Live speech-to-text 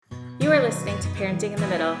You are listening to Parenting in the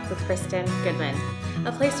Middle with Kristen Goodman,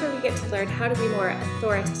 a place where we get to learn how to be more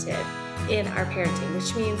authoritative in our parenting,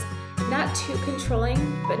 which means not too controlling,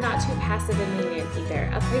 but not too passive and lenient either.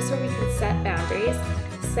 A place where we can set boundaries,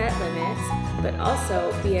 set limits, but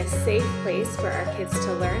also be a safe place for our kids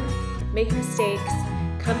to learn, make mistakes,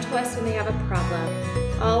 come to us when they have a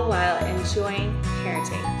problem, all while enjoying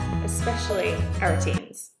parenting, especially our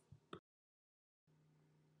teens.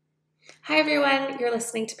 Hi everyone, you're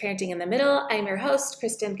listening to Parenting in the Middle. I'm your host,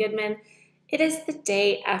 Kristen Goodman. It is the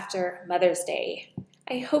day after Mother's Day.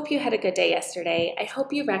 I hope you had a good day yesterday. I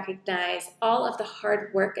hope you recognize all of the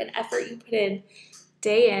hard work and effort you put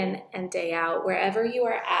in and day out, wherever you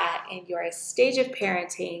are at in your stage of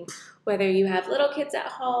parenting, whether you have little kids at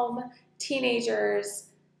home, teenagers,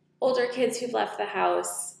 older kids who've left the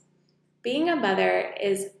house. Being a mother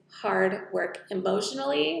is hard work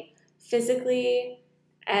emotionally, physically,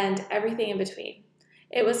 and everything in between.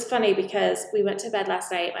 It was funny because we went to bed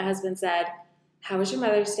last night. My husband said, "How was your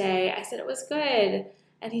Mother's Day?" I said, "It was good."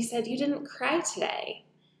 And he said, "You didn't cry today."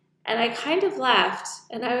 And I kind of laughed,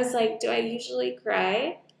 and I was like, do I usually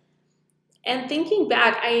cry? And thinking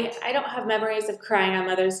back, I don't have memories of crying on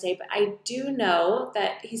Mother's Day, but I do know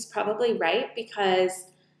that he's probably right, because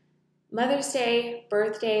Mother's Day,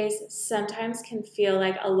 birthdays sometimes can feel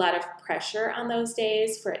like a lot of pressure on those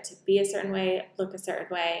days for it to be a certain way, look a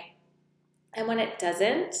certain way. And when it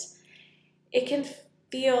doesn't, it can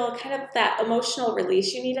feel kind of that emotional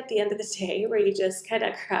release you need at the end of the day where you just kind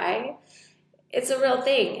of cry. It's a real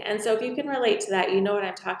thing. And so if you can relate to that, you know what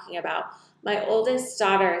I'm talking about. My oldest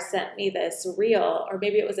daughter sent me this reel, or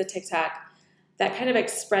maybe it was a TikTok, that kind of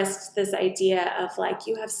expressed this idea of like,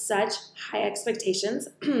 you have such high expectations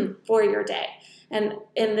for your day. And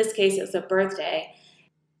in this case, it was a birthday.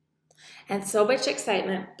 And so much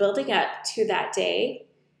excitement building up to that day.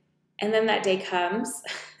 And then that day comes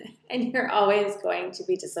and you're always going to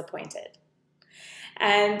be disappointed.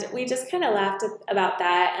 And we just kind of laughed about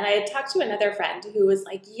that. And I had talked to another friend who was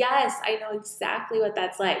like, yes, I know exactly what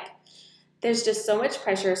that's like. There's just so much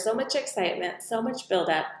pressure, so much excitement, so much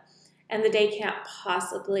buildup. And the day can't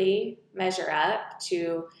possibly measure up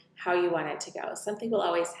to how you want it to go. Something will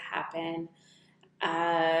always happen.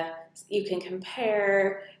 You can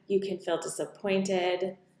compare, you can feel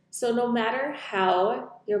disappointed. So no matter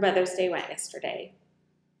how your Mother's Day went yesterday,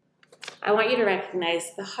 I want you to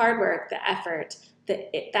recognize the hard work, the effort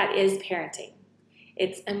that is parenting.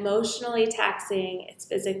 It's emotionally taxing, it's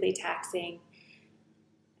physically taxing,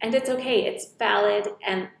 and it's okay, it's valid,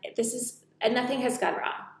 and nothing has gone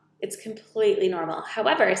wrong. It's completely normal.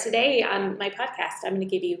 However, today on my podcast, I'm going to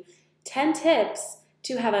give you 10 tips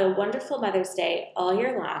to have a wonderful Mother's Day all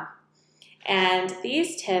year long. And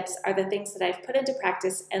these tips are the things that I've put into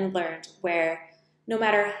practice and learned, where no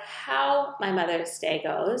matter how my Mother's Day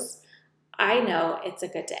goes, I know it's a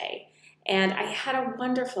good day. And I had a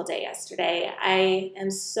wonderful day yesterday. I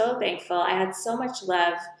am so thankful. I had so much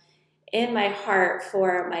love in my heart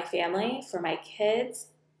for my family, for my kids.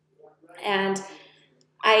 And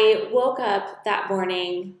I woke up that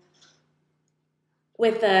morning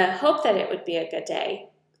with the hope that it would be a good day,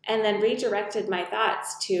 and then redirected my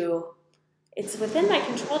thoughts to, it's within my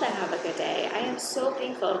control to have a good day. I am so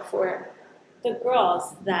thankful for the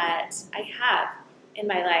girls that I have in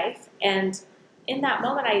my life. And in that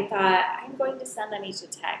moment, I thought, I'm going to send them each a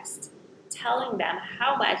text telling them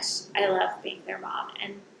how much I love being their mom.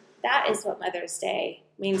 And that is what Mother's Day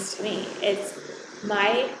means to me. It's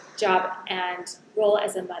my job and role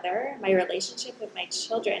as a mother. My relationship with my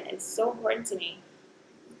children is so important to me.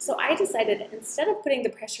 So I decided, instead of putting the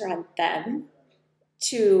pressure on them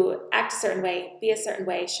to act a certain way, be a certain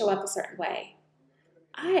way, show up a certain way,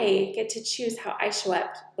 I get to choose how I show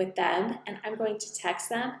up with them, and I'm going to text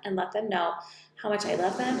them and let them know how much I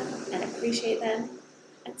love them and appreciate them.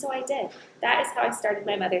 And so I did. That is how I started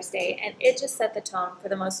my Mother's Day, and it just set the tone for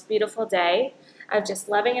the most beautiful day of just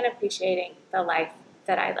loving and appreciating the life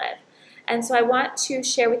that I live. And so I want to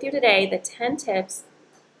share with you today the 10 tips,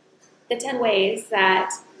 the 10 ways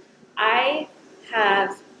that I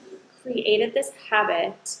have created this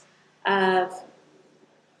habit of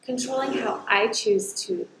controlling how I choose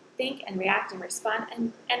to think and react and respond,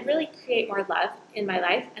 and really create more love in my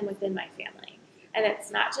life and within my family. And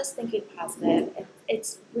it's not just thinking positive,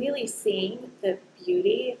 it's really seeing the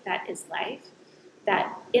beauty that is life,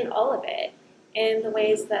 that in all of it, in the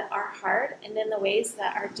ways that are hard and in the ways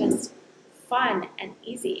that are just fun and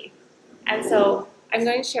easy. And so I'm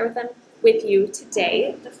going to share with you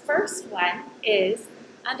today. The first one is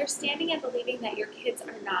understanding and believing that your kids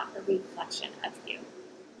are not a reflection of you.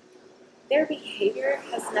 Their behavior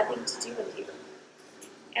has nothing to do with you.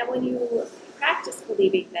 And when you practice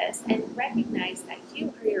believing this and recognize that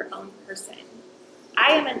you are your own person.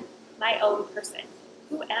 I am my own person.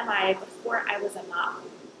 Who am I before I was a mom?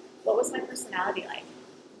 What was my personality like?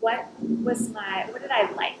 What did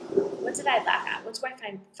I like? What did I laugh at? What do I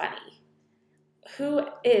find funny? Who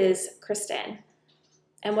is Kristen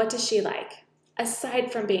and what does she like?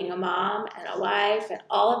 Aside from being a mom and a wife and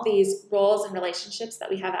all of these roles and relationships that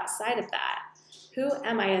we have outside of that, who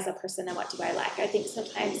am I as a person and what do I like? I think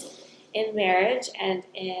sometimes in marriage and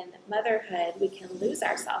in motherhood, we can lose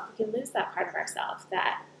ourselves. We can lose that part of ourselves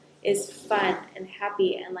that is fun and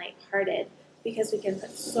happy and lighthearted because we can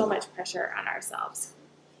put so much pressure on ourselves.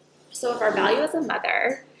 So if our value as a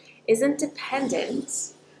mother isn't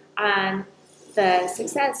dependent on the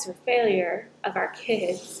success or failure of our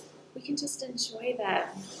kids, we can just enjoy them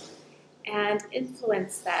and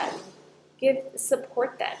influence them,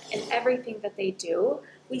 support them in everything that they do.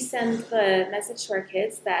 We send the message to our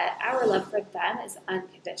kids that our love for them is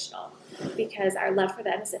unconditional because our love for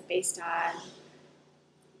them isn't based on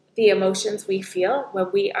the emotions we feel when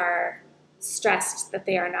we are stressed that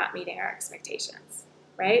they are not meeting our expectations,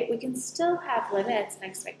 right? We can still have limits and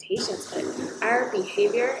expectations, but our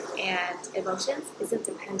behavior and emotions isn't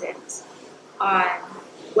dependent on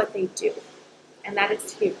what they do, and that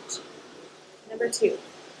is huge. Number 2,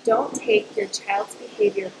 don't take your child's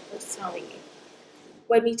behavior personally.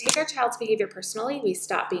 When we take our child's behavior personally, we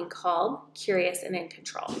stop being calm, curious, and in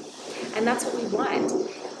control. And that's what we want.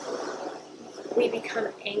 We become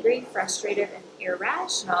angry, frustrated, and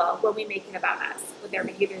irrational when we make it about us, when their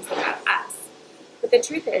behavior is about us. But the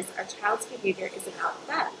truth is, our child's behavior is about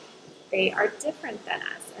them. They are different than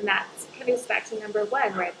us. And that kind of goes back to number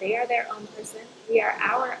 1, where they are their own person, we are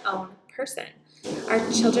our own person. Our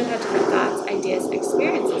children have different thoughts, ideas,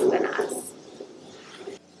 experiences than us.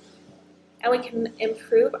 And we can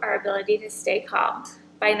improve our ability to stay calm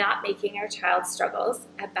by not making our child's struggles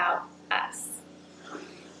about us.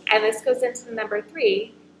 And this goes into number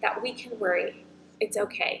 3, that we can worry. It's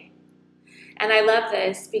okay. And I love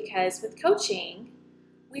this because with coaching,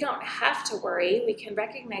 we don't have to worry. We can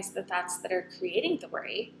recognize the thoughts that are creating the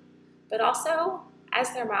worry. But also,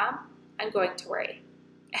 as their mom, I'm going to worry.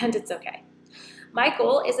 And it's okay. My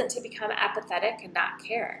goal isn't to become apathetic and not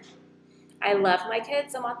care. I love my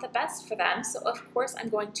kids and want the best for them, so of course I'm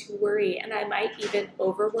going to worry, and I might even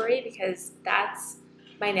over-worry because that's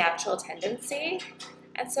my natural tendency.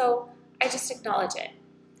 And so I just acknowledge it.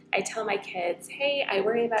 I tell my kids, hey, I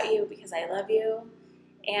worry about you because I love you.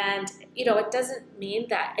 And, it doesn't mean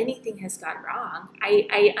that anything has gone wrong.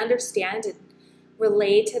 I understand and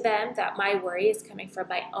relay to them that my worry is coming from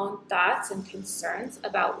my own thoughts and concerns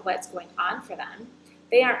about what's going on for them.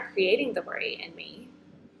 They aren't creating the worry in me.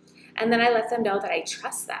 And then I let them know that I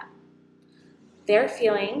trust them. Their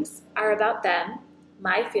feelings are about them.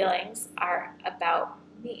 My feelings are about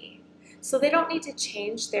me. So they don't need to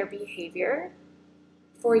change their behavior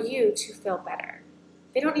for you to feel better.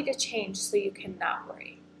 They don't need to change so you cannot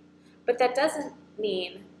worry. But that doesn't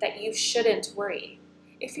mean that you shouldn't worry.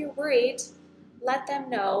 If you're worried, let them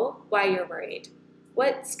know why you're worried.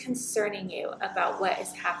 What's concerning you about what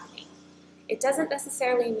is happening? It doesn't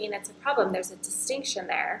necessarily mean it's a problem. There's a distinction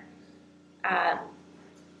there.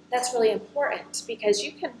 That's really important because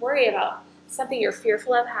you can worry about something you're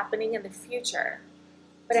fearful of happening in the future,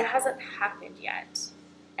 but it hasn't happened yet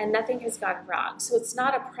and nothing has gone wrong. So it's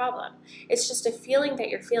not a problem. It's just a feeling that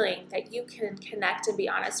you're feeling that you can connect and be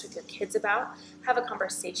honest with your kids about, have a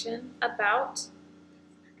conversation about.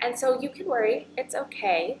 And so you can worry, it's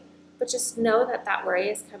okay, but just know that that worry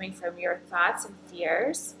is coming from your thoughts and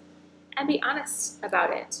fears and be honest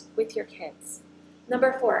about it with your kids.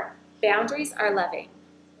 Number 4, boundaries are loving.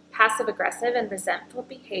 Passive-aggressive and resentful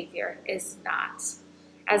behavior is not.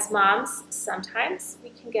 As moms, sometimes we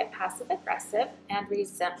can get passive-aggressive and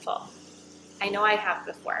resentful. I know I have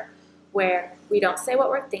before, where we don't say what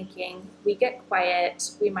we're thinking, we get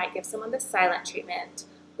quiet, we might give someone the silent treatment,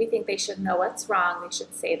 we think they should know what's wrong, they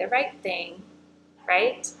should say the right thing,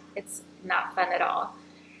 right? It's not fun at all.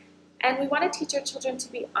 And we want to teach our children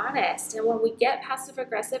to be honest. And when we get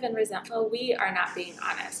passive-aggressive and resentful, we are not being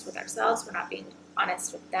honest with ourselves. We're not being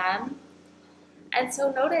honest with them. And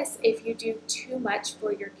so notice if you do too much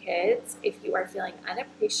for your kids, if you are feeling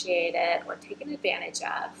unappreciated or taken advantage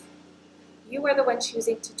of, you are the one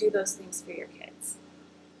choosing to do those things for your kids.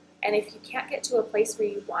 And if you can't get to a place where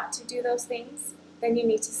you want to do those things, then you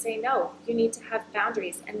need to say no. You need to have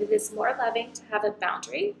boundaries. And it is more loving to have a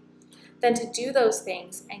boundary than to do those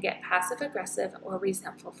things and get passive-aggressive or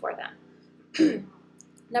resentful for them.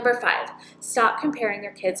 Number 5, stop comparing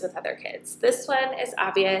your kids with other kids. This one is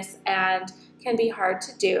obvious and can be hard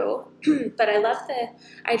to do, but I love the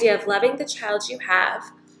idea of loving the child you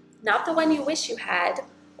have, not the one you wish you had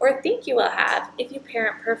or think you will have if you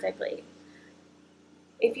parent perfectly.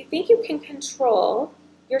 If you think you can control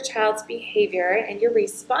your child's behavior and you're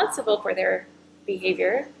responsible for their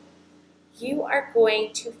behavior, you are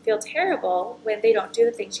going to feel terrible when they don't do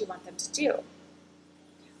the things you want them to do.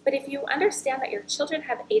 But if you understand that your children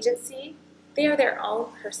have agency, they are their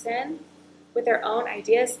own person with their own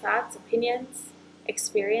ideas, thoughts, opinions,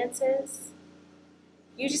 experiences,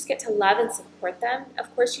 you just get to love and support them.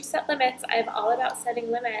 Of course, you set limits. I'm all about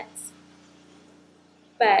setting limits.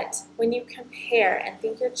 But when you compare and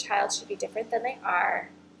think your child should be different than they are,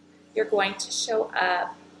 you're going to show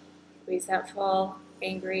up resentful,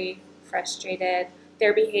 angry, frustrated.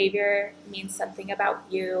 Their behavior means something about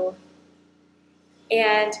you.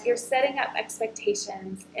 And you're setting up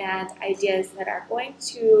expectations and ideas that are going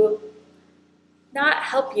to not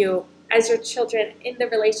help you as your children in the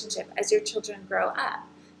relationship, as your children grow up.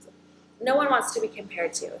 No one wants to be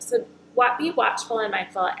compared to. So be watchful and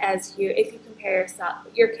mindful if you compare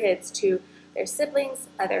your kids to their siblings,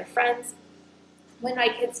 other friends. When my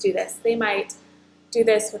kids do this, they might do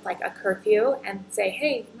this with like a curfew and say,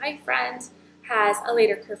 hey, my friend has a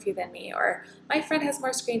later curfew than me, or my friend has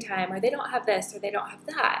more screen time, or they don't have this, or they don't have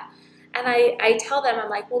that. And I tell them, I'm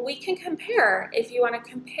like, well, we can compare if you want to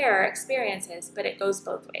compare experiences, but it goes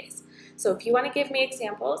both ways. So if you want to give me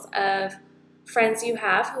examples of friends you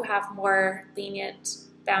have who have more lenient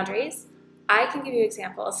boundaries, I can give you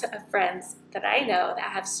examples of friends that I know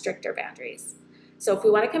that have stricter boundaries. So if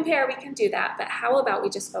we want to compare, we can do that, but how about we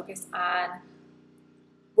just focus on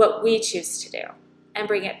what we choose to do and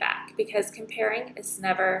bring it back, because comparing is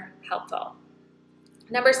never helpful.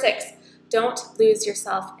 Number 6, don't lose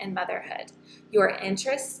yourself in motherhood. Your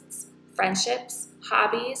interests, friendships,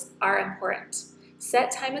 hobbies are important.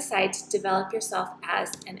 Set time aside to develop yourself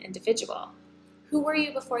as an individual. Who were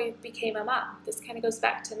you before you became a mom? This kind of goes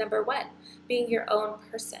back to number 1, being your own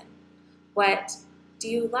person. What do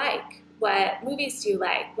you like? What movies do you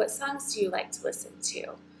like? What songs do you like to listen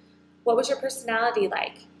to? What was your personality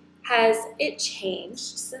like? Has it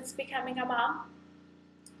changed since becoming a mom?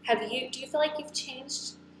 Do you feel like you've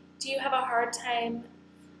changed? Do you have a hard time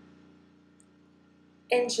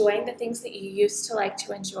enjoying the things that you used to like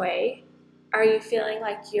to enjoy? Are you feeling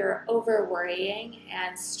like you're over worrying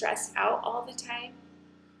and stressed out all the time?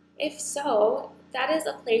 If so, that is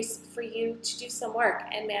a place for you to do some work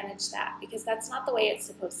and manage that, because that's not the way it's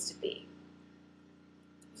supposed to be.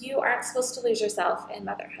 You aren't supposed to lose yourself in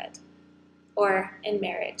motherhood or in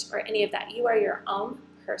marriage or any of that. You are your own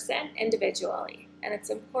person individually, and it's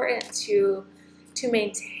important to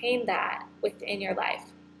maintain that within your life.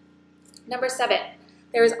 Number 7,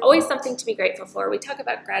 there is always something to be grateful for. We talk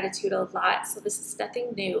about gratitude a lot, so this is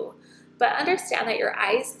nothing new. But understand that your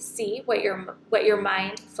eyes see what your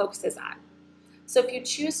mind focuses on. So if you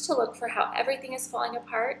choose to look for how everything is falling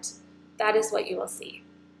apart, that is what you will see.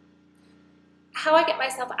 How I get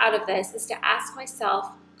myself out of this is to ask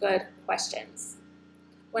myself good questions.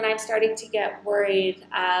 When I'm starting to get worried,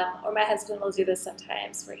 or my husband will do this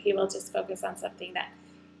sometimes, where he will just focus on something that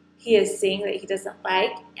he is seeing that he doesn't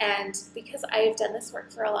like, and because I have done this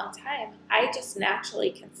work for a long time, I just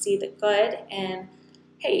naturally can see the good, and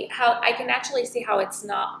how I can actually see how it's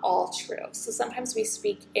not all true. So sometimes we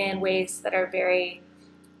speak in ways that are very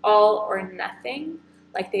all or nothing,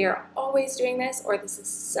 like they are always doing this, or this is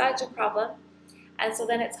such a problem. And so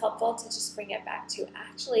then it's helpful to just bring it back to,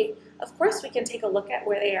 actually, of course we can take a look at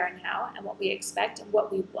where they are now and what we expect and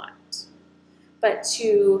what we want. But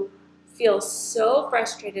to feel so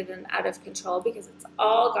frustrated and out of control because it's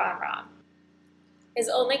all gone wrong is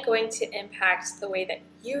only going to impact the way that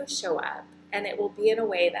you show up, and it will be in a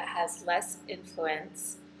way that has less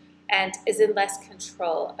influence and is in less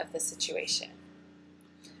control of the situation.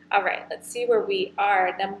 All right, let's see where we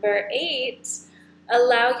are. Number 8,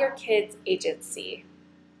 allow your kids agency.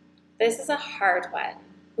 This is a hard one.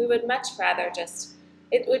 We would much rather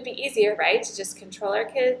it would be easier, right, to just control our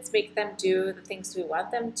kids, make them do the things we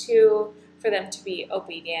want them to, for them to be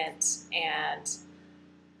obedient, and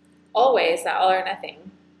always that all or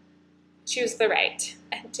nothing. Choose the right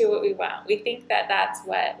and do what we want. We think that that's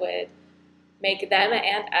what would make them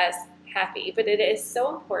and us happy, but it is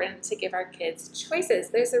so important to give our kids choices.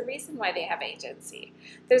 There's a reason why they have agency.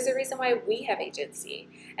 There's a reason why we have agency.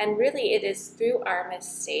 And really it is through our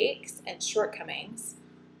mistakes and shortcomings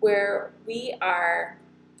where we are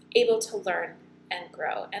able to learn and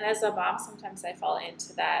grow. And as a mom, sometimes I fall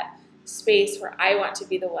into that space where I want to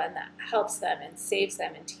be the one that helps them and saves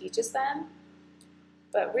them and teaches them.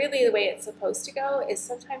 But really the way it's supposed to go is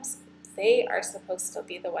sometimes they are supposed to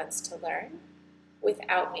be the ones to learn,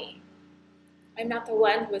 without me. I'm not the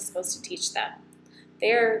one who is supposed to teach them.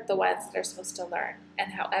 They're the ones that are supposed to learn.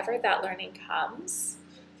 And however that learning comes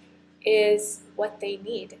is what they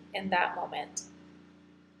need in that moment.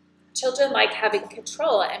 Children like having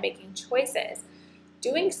control and making choices.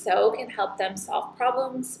 Doing so can help them solve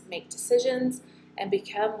problems, make decisions, and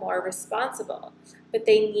become more responsible. But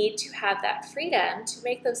they need to have that freedom to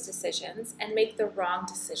make those decisions and make the wrong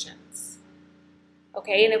decisions.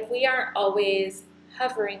 Okay, and if we aren't always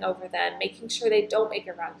hovering over them, making sure they don't make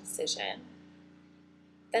a wrong decision,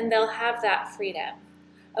 then they'll have that freedom.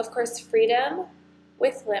 Of course, freedom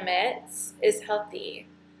with limits is healthy.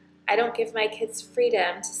 I don't give my kids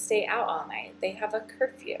freedom to stay out all night. They have a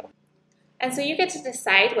curfew. And so you get to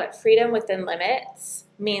decide what freedom within limits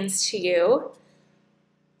means to you.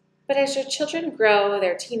 But as your children grow,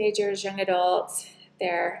 they're teenagers, young adults,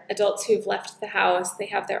 they're adults who've left the house, they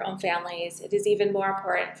have their own families, it is even more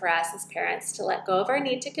important for us as parents to let go of our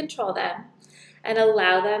need to control them and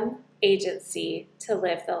allow them agency to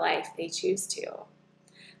live the life they choose to.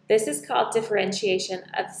 This is called differentiation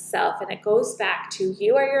of self, and it goes back to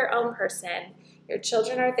you are your own person, your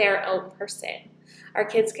children are their own person. Our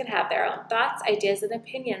kids can have their own thoughts, ideas, and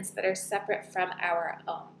opinions that are separate from our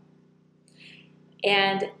own.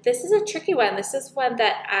 And this is a tricky one. This is one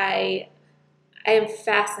that I am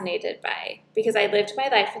fascinated by because I lived my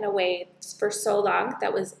life in a way for so long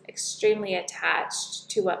that was extremely attached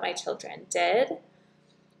to what my children did.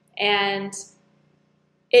 And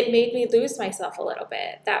it made me lose myself a little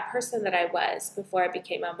bit. That person that I was before I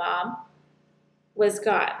became a mom was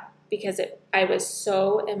gone because I was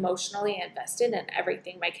so emotionally invested in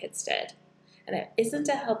everything my kids did. And it isn't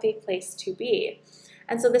a healthy place to be.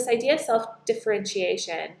 And so this idea of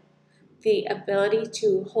self-differentiation, the ability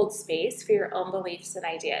to hold space for your own beliefs and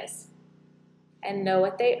ideas and know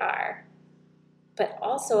what they are, but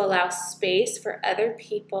also allow space for other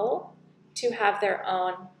people to have their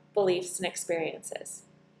own beliefs and experiences.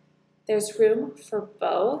 There's room for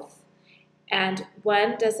both, and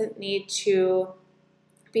one doesn't need to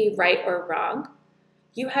be right or wrong.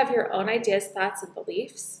 You have your own ideas, thoughts, and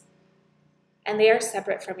beliefs, and they are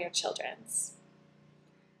separate from your children's.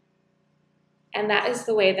 And that is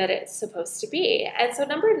the way that it's supposed to be. And so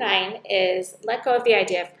number 9 is let go of the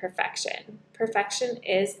idea of perfection. Perfection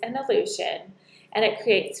is an illusion, and it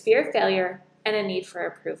creates fear of failure and a need for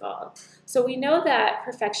approval. So we know that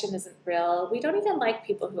perfection isn't real. We don't even like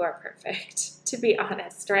people who are perfect, to be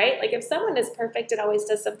honest, right? Like if someone is perfect and always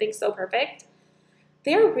does something so perfect,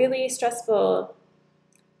 they're really stressful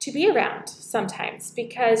to be around sometimes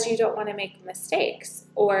because you don't want to make mistakes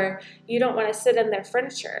or you don't want to sit in their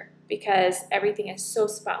furniture because everything is so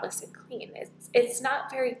spotless and clean. It's not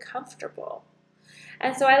very comfortable.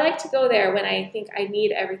 And so I like to go there when I think I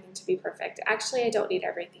need everything to be perfect. Actually, I don't need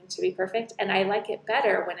everything to be perfect, and I like it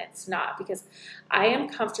better when it's not because I am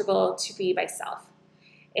comfortable to be myself.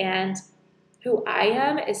 And who I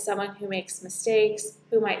am is someone who makes mistakes,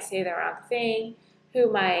 who might say the wrong thing,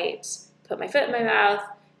 who might put my foot in my mouth.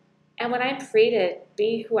 And when I'm free to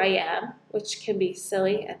be who I am, which can be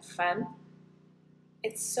silly and fun,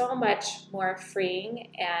 it's so much more freeing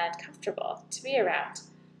and comfortable to be around.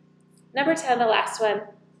 Number 10, the last one,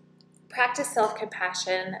 practice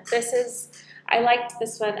self-compassion. I liked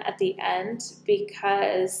this one at the end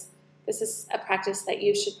because this is a practice that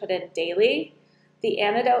you should put in daily. The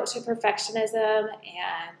antidote to perfectionism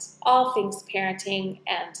and all things parenting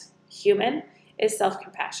and human is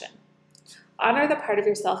self-compassion. Honor the part of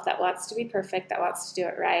yourself that wants to be perfect, that wants to do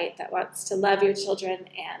it right, that wants to love your children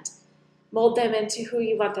and mold them into who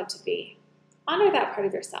you want them to be. Honor that part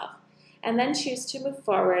of yourself. And then choose to move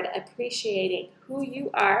forward appreciating who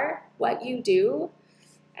you are, what you do,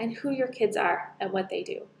 and who your kids are and what they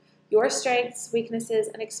do. Your strengths, weaknesses,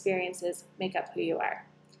 and experiences make up who you are.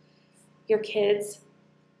 Your kids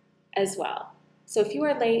as well. So if you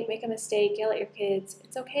are late, make a mistake, yell at your kids,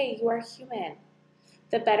 it's okay, you are human.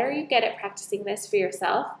 The better you get at practicing this for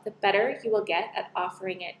yourself, the better you will get at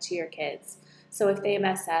offering it to your kids. So if they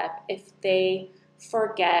mess up, if they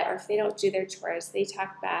forget, or if they don't do their chores, they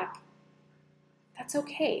talk back, that's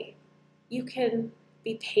okay. You can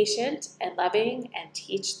be patient and loving and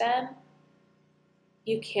teach them.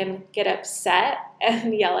 You can get upset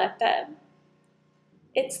and yell at them.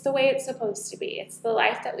 It's the way it's supposed to be. It's the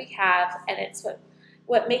life that we have, and it's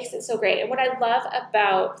what makes it so great. And what I love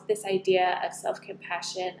about this idea of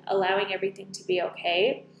self-compassion, allowing everything to be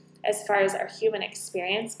okay, as far as our human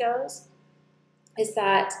experience goes, is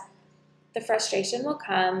that the frustration will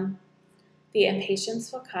come, the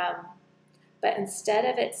impatience will come, but instead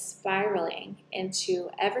of it spiraling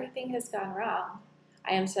into everything has gone wrong,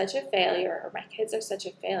 I am such a failure, or my kids are such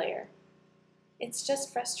a failure, It's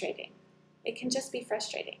just frustrating. It can just be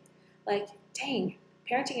frustrating. Like, dang,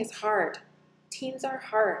 parenting is hard. Teens are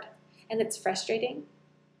hard, and it's frustrating,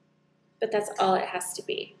 but that's all it has to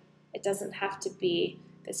be. It doesn't have to be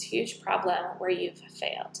this huge problem where you've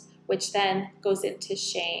failed, which then goes into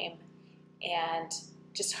shame and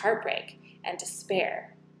just heartbreak and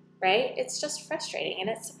despair, right? It's just frustrating, and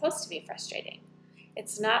it's supposed to be frustrating.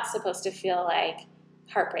 It's not supposed to feel like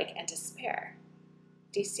heartbreak and despair.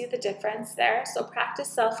 Do you see the difference there? So practice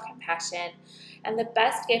self-compassion, and the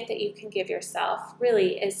best gift that you can give yourself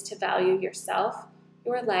really is to value yourself,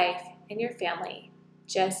 your life, and your family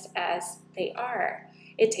just as they are.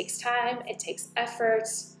 It takes time, it takes effort,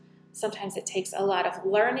 sometimes it takes a lot of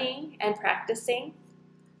learning and practicing,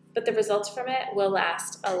 but the results from it will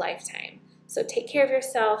last a lifetime. So take care of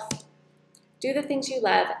yourself, do the things you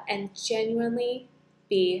love, and genuinely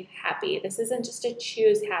be happy. This isn't just a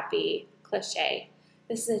choose happy cliche.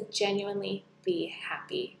 This is a genuinely be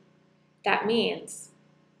happy. That means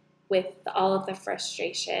with all of the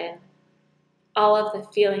frustration, all of the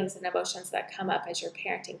feelings and emotions that come up as you're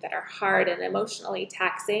parenting that are hard and emotionally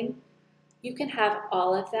taxing, you can have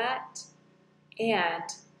all of that and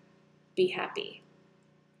be happy.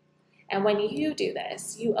 And when you do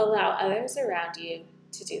this, you allow others around you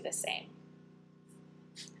to do the same.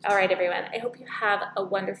 All right, everyone, I hope you have a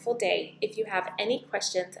wonderful day. If you have any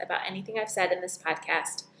questions about anything I've said in this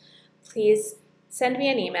podcast, please send me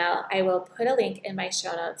an email. I will put a link in my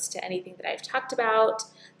show notes to anything that I've talked about.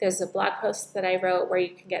 There's a blog post that I wrote where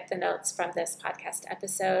you can get the notes from this podcast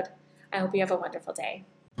episode. I hope you have a wonderful day.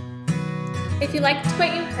 If you liked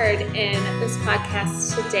what you heard in this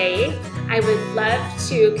podcast today, I would love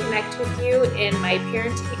to connect with you in my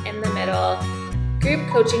Parenting in the Middle group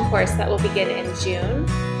coaching course that will begin in June.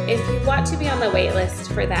 If you want to be on the wait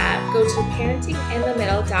list for that, go to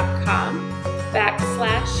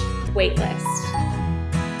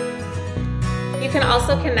parentinginthemiddle.com/waitlist. You can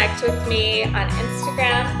also connect with me on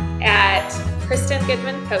Instagram at Kristen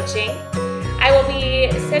Goodman Coaching. I will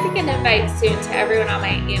be sending an invite soon to everyone on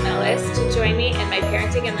my email list to join me in my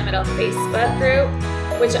Parenting in the Middle Facebook group,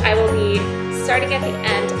 which I will be starting at the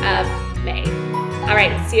end of May. All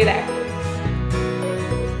right, see you there.